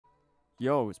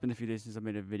Yo, it's been a few days since I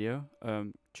made a video.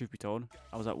 Truth be told,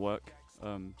 I was at work.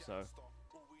 So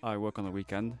I work on the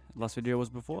weekend. Last video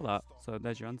was before that, so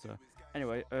there's your answer.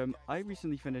 Anyway, I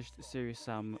recently finished Serious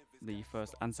Sam, the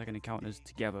first and second encounters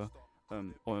together.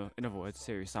 Or in other words,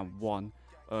 Serious Sam 1.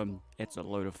 It's a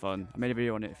load of fun. I made a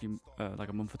video on it like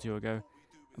a month or two ago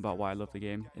about why I love the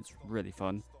game. It's really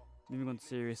fun. Moving on to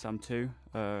Serious Sam 2.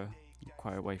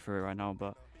 Quite a way through it right now,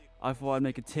 but I thought I'd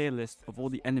make a tier list of all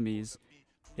the enemies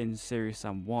in Serious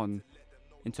Sam 1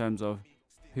 in terms of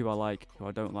who I like, who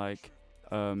I don't like,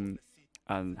 and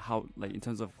how, like, in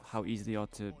terms of how easy they are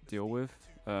to deal with,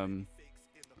 in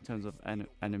terms of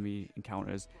enemy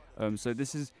encounters. So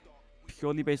this is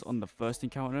purely based on the first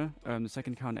encounter. The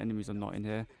second encounter enemies are not in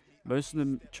here. Most of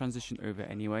them transition over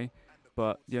anyway,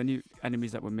 but the only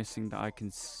enemies that we're missing that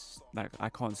I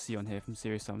can't see on here from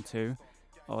Serious Sam 2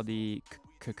 are the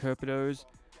Cucurpidos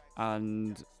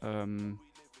and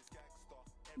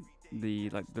the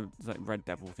red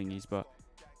devil thingies, but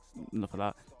enough of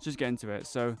that. Let's just get into it.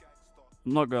 So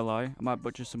I'm not gonna lie, I might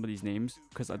butcher some of these names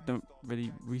because I don't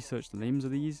really research the names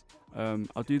of these.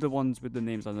 I'll do the ones with the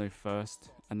names I know first,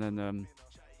 and then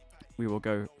we will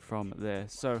go from there.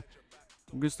 So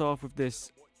I'm gonna start off with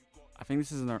this. I think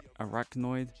this is an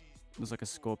arachnoid. Looks like a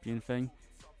scorpion thing.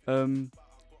 You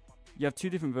have two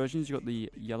different versions. You got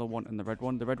the yellow one and the red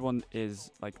one. The red one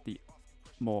is like the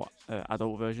more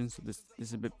adult version, so this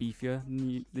is a bit beefier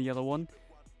than the yellow one.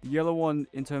 The yellow one,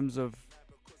 in terms of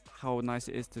how nice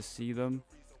it is to see them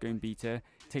going B tier,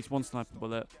 takes one sniper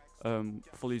bullet,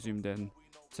 fully zoomed in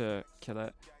to kill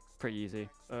it. Pretty easy.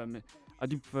 I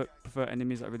do prefer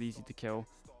enemies that are really easy to kill,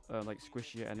 like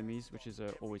squishier enemies, which is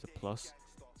always a plus.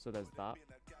 So there's that.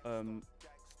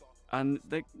 And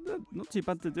they're not too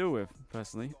bad to deal with,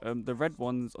 personally. The red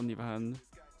ones, on the other hand,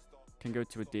 can go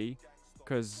to a D,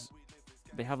 because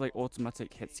they have like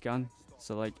automatic hit scan.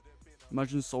 So like,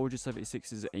 imagine Soldier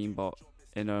 76's aimbot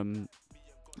in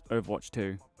Overwatch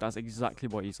 2. That's exactly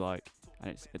what he's like,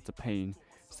 and it's a pain.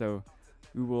 So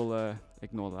we will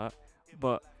ignore that.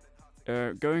 But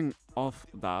going off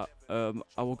that,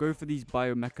 I will go for these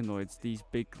biomechanoids, these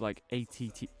big like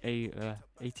AT&T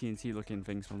looking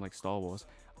things from like Star Wars.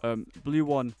 Blue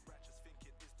one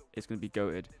is going to be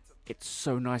goated. It's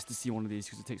so nice to see one of these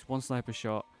because it takes one sniper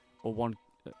shot or one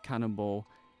cannonball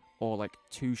or like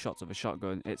two shots of a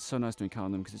shotgun. It's so nice to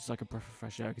encounter them because it's like a breath of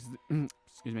fresh air.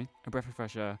 Excuse me, a breath of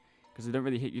fresh air, because they don't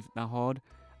really hit you that hard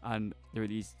and they're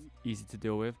really easy to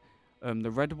deal with.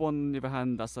 The red one, on the other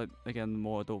hand, that's like, again, the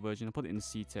more adult version. I put it in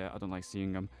C tier. I don't like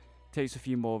seeing them. Takes a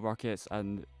few more rockets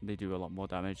and they do a lot more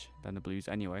damage than the blues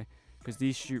anyway, because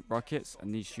these shoot rockets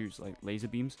and these shoots like laser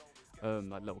beams,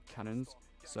 like little cannons.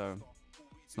 So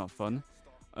it's not fun.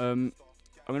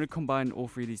 I'm going to combine all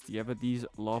three of these together. These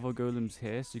lava golems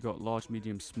here, so you got large,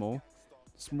 medium, small.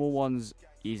 Small ones,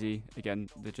 easy. Again,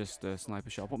 they're just a sniper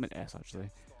shot. I'll put them in S, actually.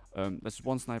 That's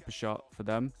one sniper shot for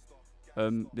them.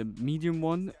 The medium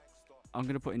one, I'm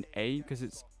going to put in A, because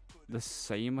it's the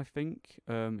same, I think,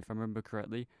 if I remember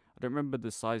correctly. I don't remember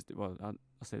the size, well, I'll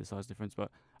say the size difference, but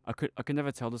I could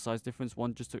never tell the size difference.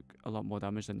 One just took a lot more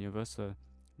damage than the other, so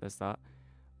there's that.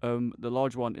 The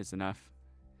large one is an F,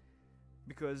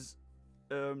 because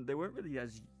they weren't really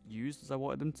as used as I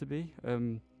wanted them to be.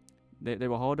 They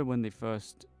were harder when I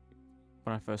first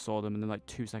saw them, and then like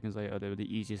 2 seconds later they were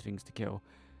the easiest things to kill.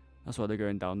 That's why they're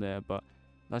going down there, but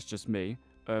that's just me.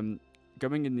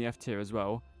 Going in the F tier as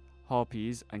well,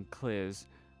 harpies and clears.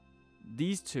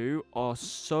 These two are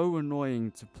so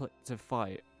annoying to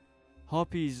fight.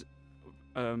 Harpies,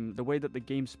 the way that the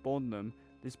game spawned them,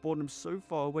 they spawned them so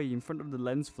far away in front of the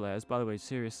lens flares. By the way,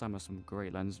 Serious Sam has some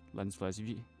great lens flares.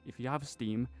 If you have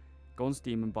Steam, go on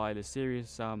Steam and buy the Serious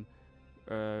Sam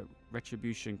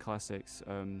Retribution Classics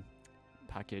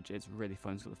package. It's really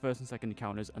fun. It's got the first and second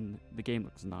encounters, and the game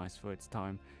looks nice for its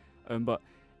time. But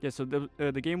yeah, so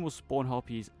the game will spawn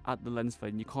harpies at the lens flare,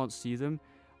 and you can't see them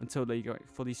until they go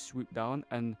fully swoop down,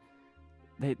 and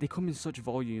they come in such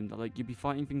volume that like you'd be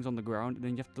fighting things on the ground, and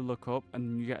then you have to look up,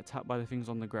 and you get attacked by the things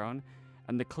on the ground.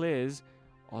 And the clears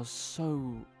are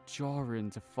so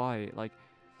jarring to fight. Like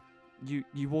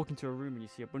you walk into a room and you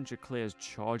see a bunch of clears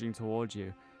charging towards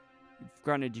you.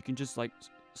 Granted, you can just like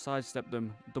sidestep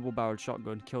them, double-barreled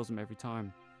shotgun kills them every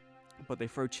time, but they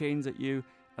throw chains at you,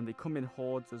 and they come in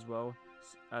hordes as well,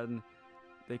 and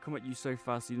they come at you so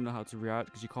fast you don't know how to react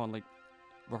because you can't like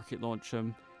rocket launch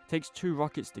them. It takes 2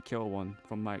 rockets to kill one,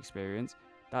 from my experience.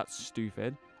 That's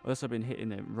stupid. Unless I've been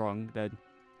hitting it wrong, then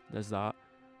there's that.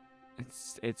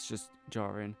 It's just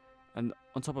jarring. And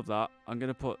on top of that, I'm going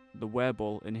to put the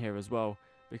wereball in here as well,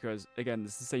 because again,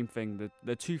 it's the same thing.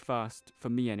 They're too fast, for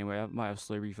me anyway. I might have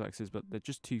slow reflexes, but they're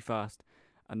just too fast,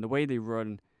 and the way they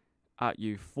run at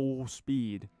you full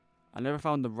speed, I never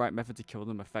found the right method to kill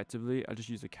them effectively. I just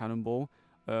used a cannonball.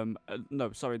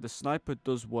 No, sorry, the sniper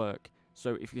does work.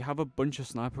 So if you have a bunch of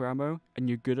sniper ammo and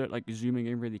you're good at like zooming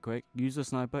in really quick, use the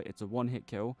sniper. It's a one-hit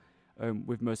kill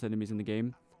with most enemies in the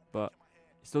game, but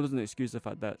it still doesn't excuse the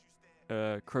fact that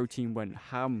Crow Team went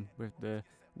ham with the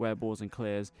wereballs and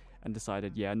clears and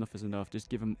decided, yeah, enough is enough. Just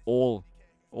give them all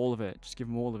of it. Just give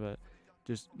them all of it.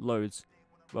 Just loads.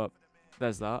 But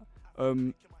there's that.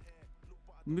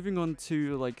 Moving on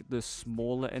to like the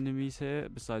smaller enemies here,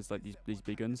 besides like these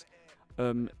big guns.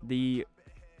 I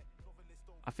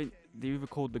think they're either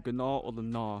called the Gnar or the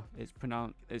Gnar.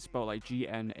 It's spelled like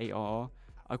Gnar.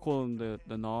 I call them the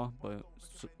Gnar, but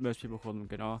most people call them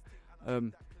Gnar.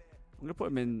 I'm gonna put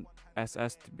them in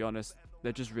SS, to be honest.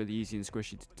 They're just really easy and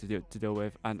squishy to deal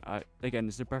with, and again,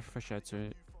 it's a breath of fresh air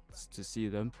to see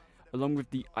them, along with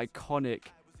the iconic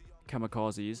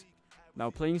kamikazes.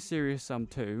 Now, playing Serious Sam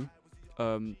 2,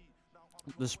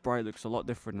 the sprite looks a lot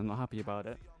different. I'm not happy about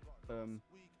it,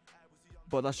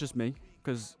 but that's just me,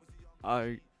 because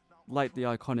I like the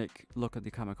iconic look of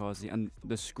the kamikaze and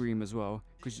the scream as well,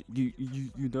 because you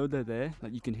know they're there,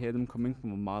 like you can hear them coming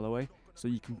from a mile away, so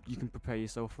you can prepare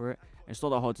yourself for it. And it's not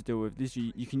that hard to deal with. This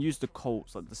you can use the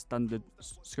Colts, like the standard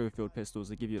Schofield pistols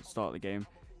they give you at the start of the game.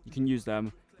 You can use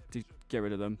them to get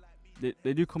rid of them.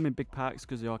 They do come in big packs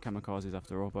because they are kamikazes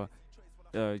after all, but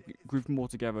group them all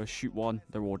together, shoot one,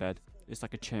 they're all dead. It's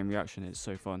like a chain reaction. It's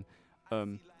so fun. But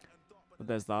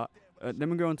there's that. Then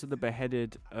we go on to the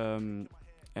beheaded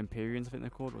Empyreans, I think they're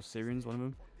called, or Syrians, one of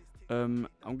them.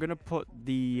 I'm gonna put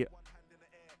the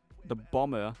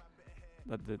bomber,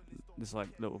 this like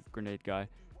little grenade guy,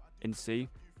 in C,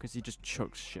 because he just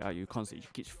chucks shit at you constantly.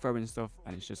 He keeps throwing stuff,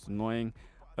 and it's just annoying.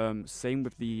 Same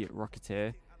with the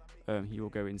Rocketeer. He will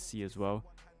go in C as well,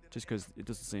 just because it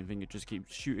does the same thing. It just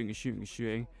keeps shooting and shooting and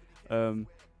shooting.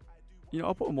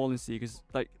 I'll put them all in C because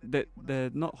like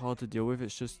they're not hard to deal with.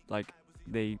 It's just like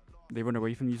they run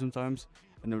away from you sometimes,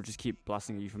 and they'll just keep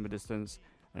blasting at you from a distance,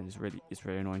 and it's really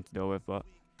annoying to deal with. But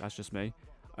that's just me.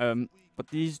 But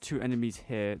these two enemies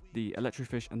here, the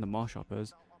Electrofish and the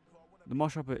Marshoppers. The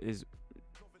Marshopper is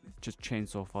just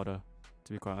chainsaw fodder,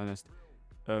 to be quite honest.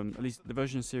 At least the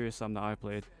version of Serious Sam that I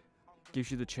played gives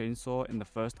you the chainsaw in the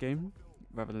first game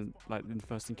rather than like in the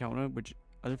first encounter, which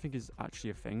I don't think is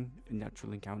actually a thing in the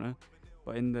actual encounter,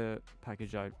 but in the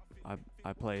package I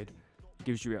played, it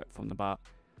gives you it from the bat.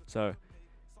 So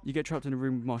you get trapped in a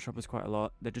room with Marshoppers quite a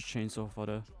lot. They're just chainsaw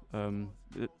fodder.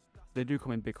 They do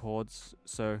come in big hordes,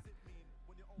 so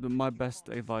my best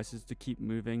advice is to keep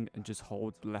moving and just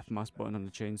hold the left mouse button on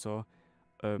the chainsaw,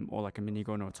 or like a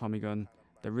minigun or a Tommy gun.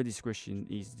 They're really squishy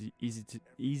and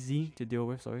easy to deal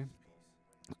with. Sorry.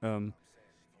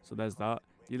 So there's that.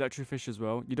 The Electrofish as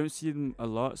well. You don't see them a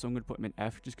lot, so I'm gonna put them in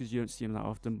F just because you don't see them that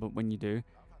often. But when you do,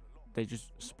 they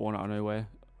just spawn out of nowhere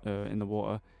in the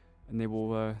water, and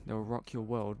they'll rock your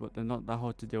world. But they're not that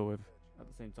hard to deal with at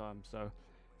the same time. So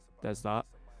there's that.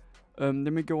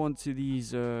 Then we go on to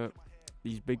these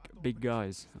big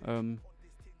guys. I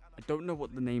don't know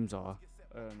what the names are,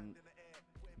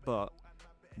 but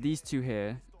these two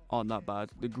here aren't that bad.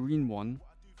 The green one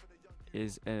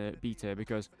is B tier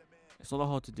because it's not that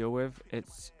hard to deal with.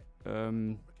 It's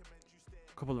a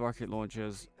couple of rocket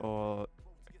launchers or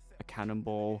a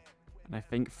cannonball, and I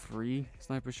think 3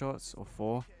 sniper shots or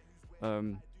 4.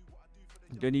 The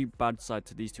only bad side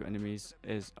to these two enemies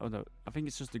is, oh no, I think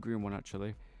it's just the green one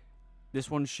actually. This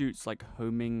one shoots like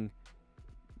homing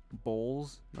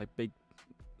balls, like big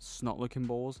snot-looking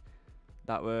balls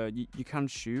that you can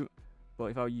shoot, but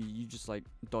if I were you just like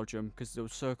dodge them because they'll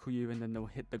circle you and then they'll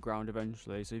hit the ground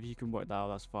eventually. So if you can work that out,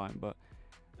 that's fine. But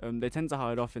they tend to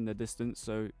hide off in the distance.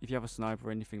 So if you have a sniper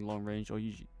or anything long range, or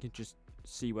you can just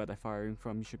see where they're firing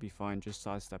from, you should be fine. Just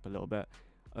sidestep a little bit,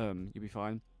 you'll be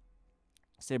fine.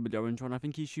 Same with the orange one. I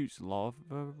think he shoots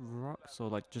lava rocks, or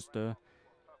like just a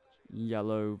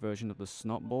yellow version of the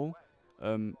snot ball.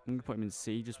 I'm gonna put him in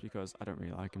C just because I don't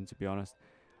really like him, to be honest.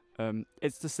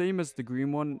 It's the same as the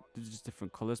green one, they're just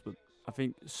different colors, but I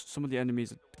think some of the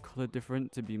enemies are colored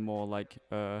different to be more like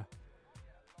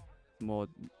more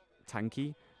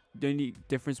tanky. The only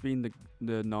difference being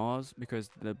the Nars, because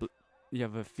you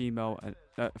have a female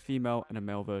and a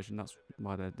male version. That's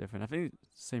why they're different. I think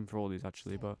it's the same for all these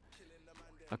actually, but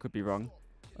I could be wrong.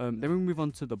 Then we move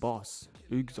on to the boss,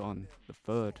 Ugzon the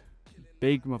Third.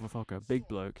 Big motherfucker, big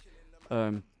bloke.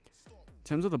 In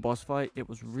terms of the boss fight, it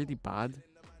was really bad.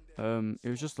 It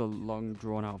was just a long,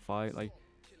 drawn-out fight. Like,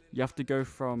 you have to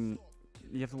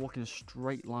walk in a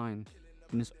straight line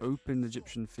in this open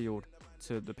Egyptian field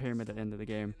to the pyramid at the end of the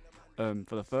game,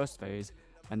 for the first phase,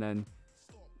 and then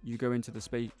you go into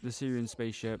the Syrian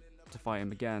spaceship to fight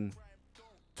him again.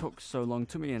 Took so long,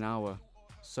 took me an hour.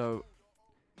 So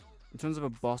in terms of a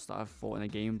boss that I've fought in a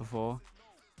game before,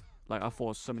 like I've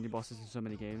fought so many bosses in so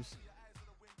many games,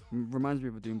 reminds me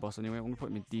of a Doom boss anyway. I'm gonna put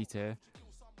him in D tier.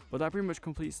 But that pretty much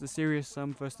completes the Serious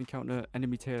Sam first encounter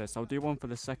enemy tier list. I'll do one for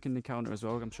the second encounter as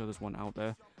well. I'm sure there's one out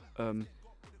there.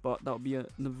 But that'll be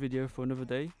another video for another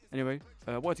day. Anyway,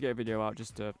 I wanted to get a video out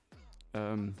just to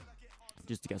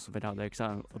get something out there because I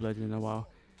haven't uploaded in a while.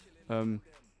 And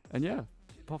yeah,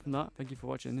 apart from that, thank you for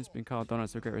watching. It's been Carl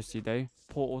Donut. Have a great rest of your day.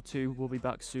 Portal 2 will be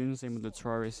back soon. Same with the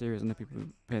Terraria series. I know people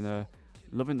have been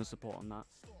loving the support on that.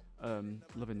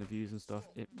 Loving the views and stuff.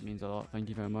 It means a lot. Thank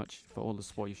you very much for all the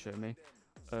support you showed me.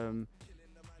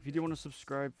 If you do want to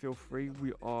subscribe, feel free.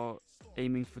 We are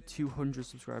aiming for 200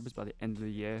 subscribers by the end of the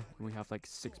year, and we have like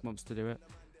 6 months to do it.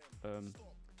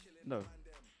 No,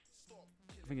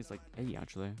 I think it's like 8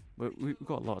 actually, but we've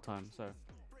got a lot of time. So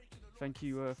thank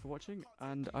you for watching,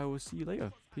 and I will see you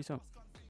later. Peace out.